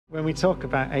When we talk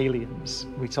about aliens,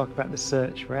 we talk about the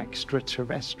search for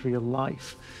extraterrestrial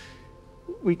life.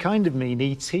 We kind of mean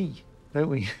ET, don't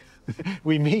we?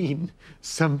 We mean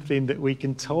something that we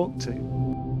can talk to.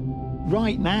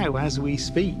 Right now, as we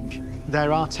speak,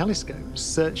 there are telescopes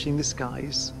searching the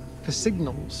skies for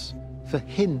signals, for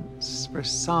hints, for a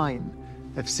sign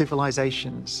of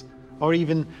civilizations, or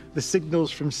even the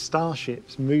signals from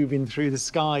starships moving through the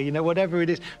sky, you know, whatever it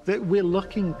is, that we're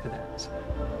looking for that.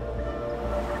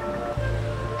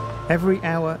 Every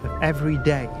hour of every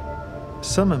day,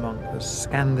 some among us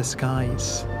scan the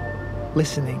skies,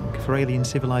 listening for alien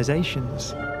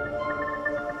civilizations.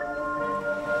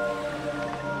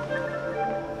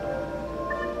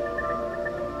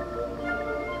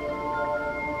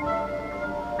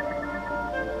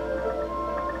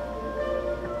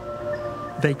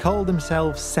 They call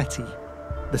themselves SETI,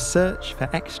 the Search for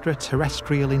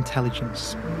Extraterrestrial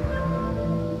Intelligence.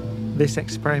 This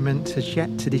experiment has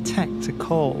yet to detect a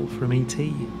call from ET.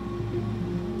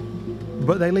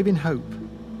 But they live in hope,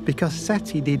 because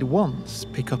SETI did once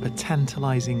pick up a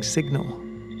tantalising signal.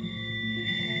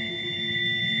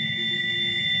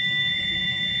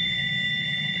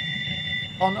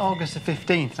 On August the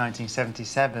 15th,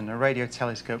 1977, a radio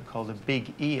telescope called a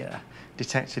Big Ear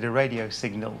detected a radio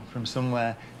signal from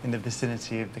somewhere in the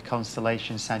vicinity of the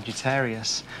constellation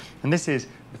Sagittarius. And this is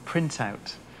the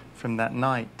printout from that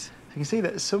night. You can see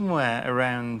that somewhere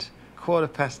around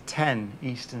 10:15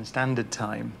 Eastern Standard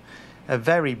Time, a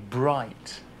very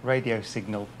bright radio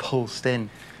signal pulsed in.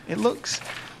 It looks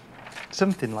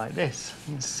something like this.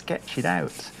 You can sketch it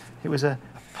out. It was a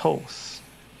pulse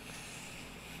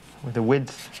with a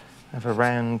width of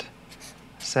around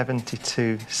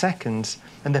 72 seconds,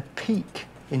 and the peak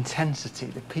intensity,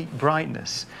 the peak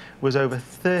brightness, was over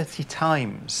 30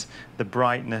 times the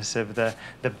brightness of the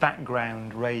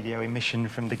background radio emission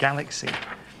from the galaxy.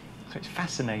 So it's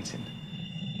fascinating.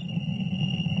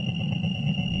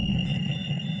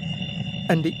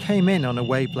 And it came in on a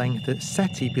wavelength that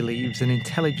SETI believes an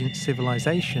intelligent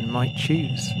civilization might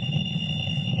choose.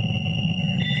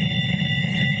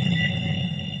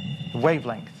 The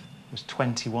wavelength was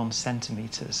 21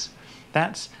 centimetres.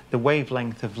 That's the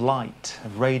wavelength of light,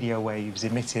 of radio waves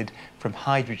emitted from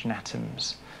hydrogen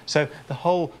atoms. So the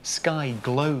whole sky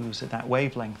glows at that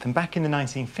wavelength. And back in the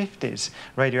 1950s,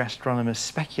 radio astronomers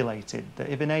speculated that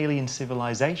if an alien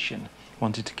civilization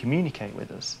wanted to communicate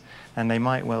with us, and they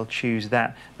might well choose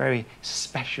that very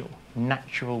special,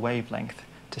 natural wavelength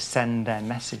to send their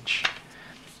message.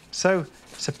 So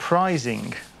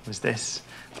surprising was this,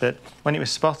 that when it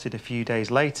was spotted a few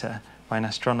days later by an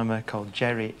astronomer called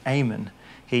Jerry Amon,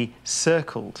 he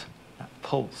circled that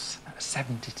pulse, that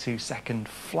 72-second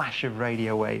flash of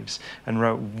radio waves, and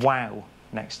wrote "wow"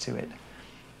 next to it.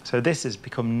 So this has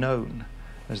become known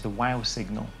as the wow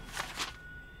signal.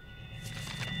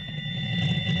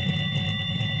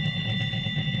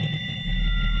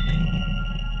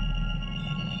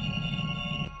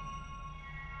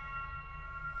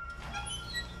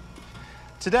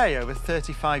 Today, over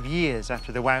 35 years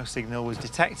after the wow signal was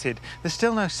detected, there's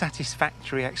still no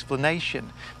satisfactory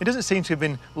explanation. It doesn't seem to have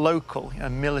been local, a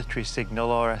military signal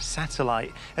or a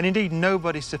satellite, and indeed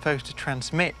nobody's supposed to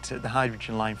transmit at the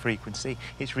hydrogen line frequency.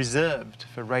 It's reserved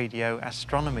for radio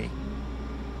astronomy.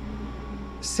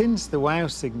 Since the wow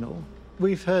signal,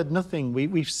 we've heard nothing.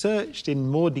 We've searched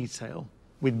in more detail,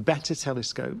 with better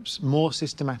telescopes, more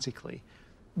systematically.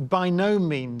 By no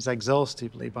means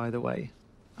exhaustively, by the way.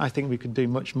 I think we could do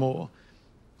much more.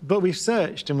 But we've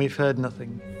searched and we've heard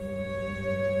nothing.